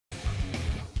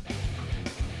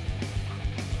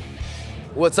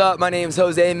What's up? My name's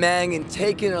Jose Mang, and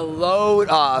taking a load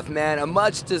off, man. A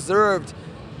much-deserved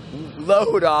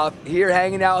load off here,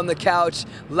 hanging out on the couch,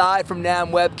 live from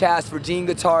NAMM webcast for Dean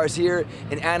Guitars here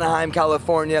in Anaheim,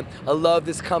 California. I love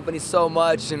this company so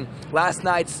much, and last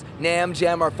night's NAMM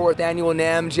Jam, our 4th annual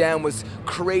NAMM Jam, was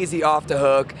crazy off the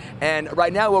hook. And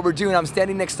right now what we're doing, I'm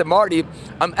standing next to Marty.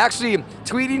 I'm actually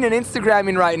tweeting and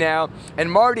Instagramming right now, and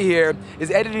Marty here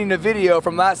is editing a video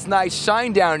from last night's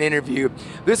Shinedown interview.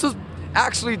 This was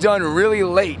actually done really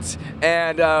late,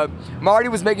 and Marty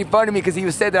was making fun of me because he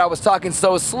said that I was talking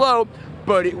so slow,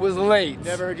 but it was late.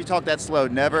 Never heard you talk that slow.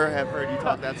 Never have heard you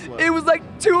talk that slow. It was like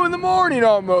 2 in the morning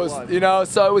almost, you know,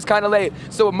 so it was kind of late.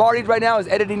 So Marty right now is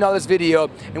editing all this video,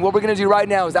 and what we're gonna do right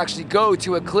now is actually go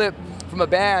to a clip from a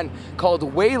band called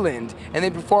WAYLAND, and they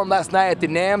performed last night at the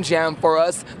NAMM Jam for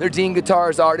us. They're Dean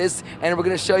Guitars artists, and we're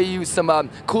gonna show you some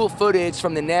cool footage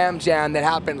from the NAMM Jam that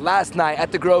happened last night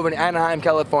at the Grove in Anaheim,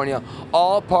 California,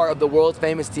 all part of the world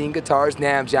famous Dean Guitars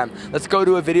NAMM Jam. Let's go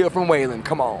to a video from WAYLAND,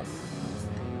 come on.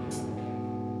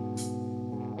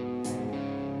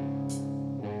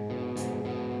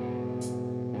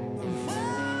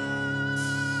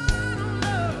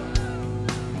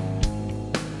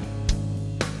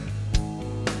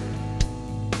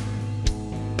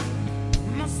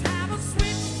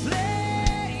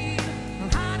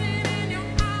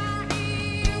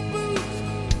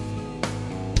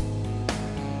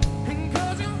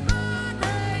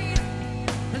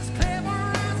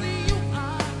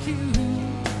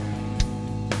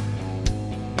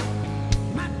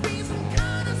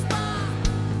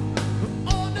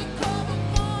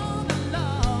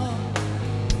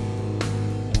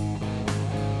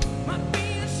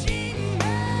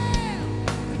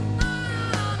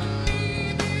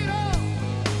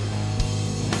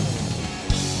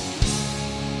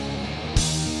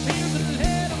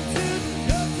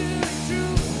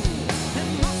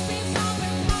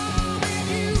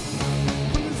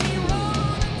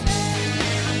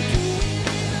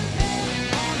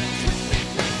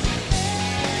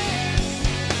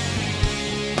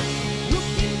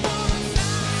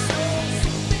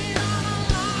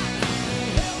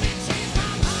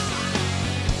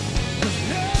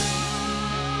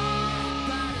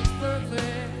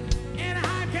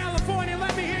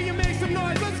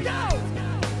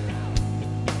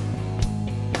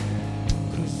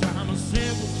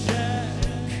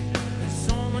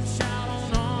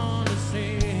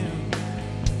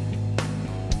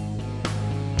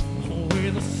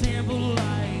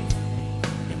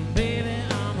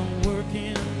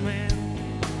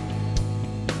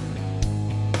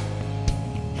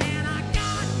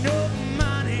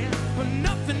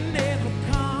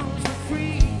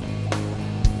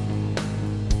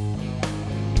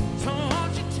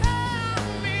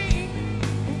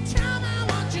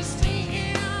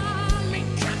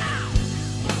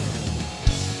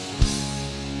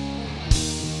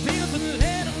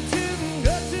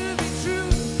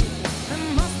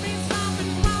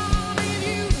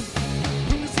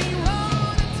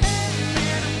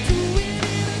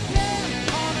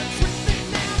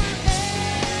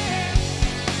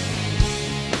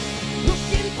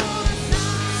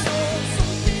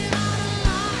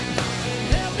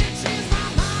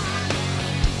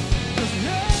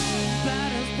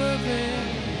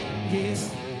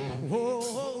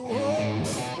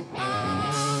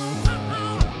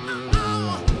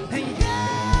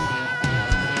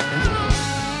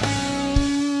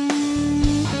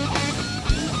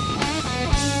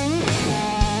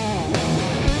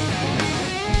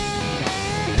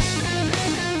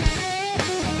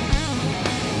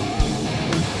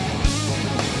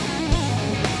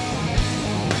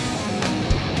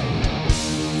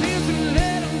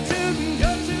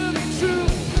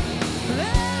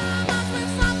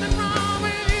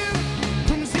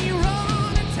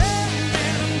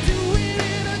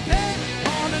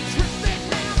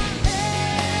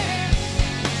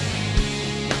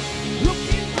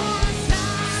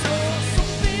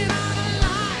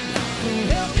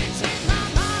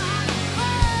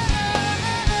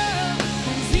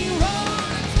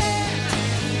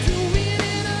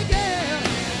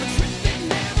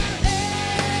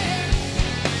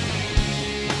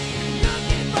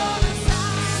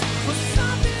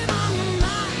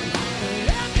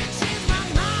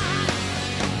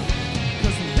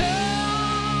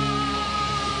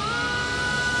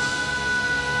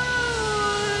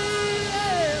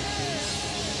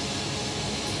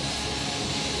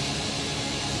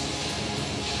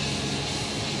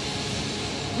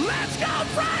 Let's go,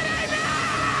 Friday!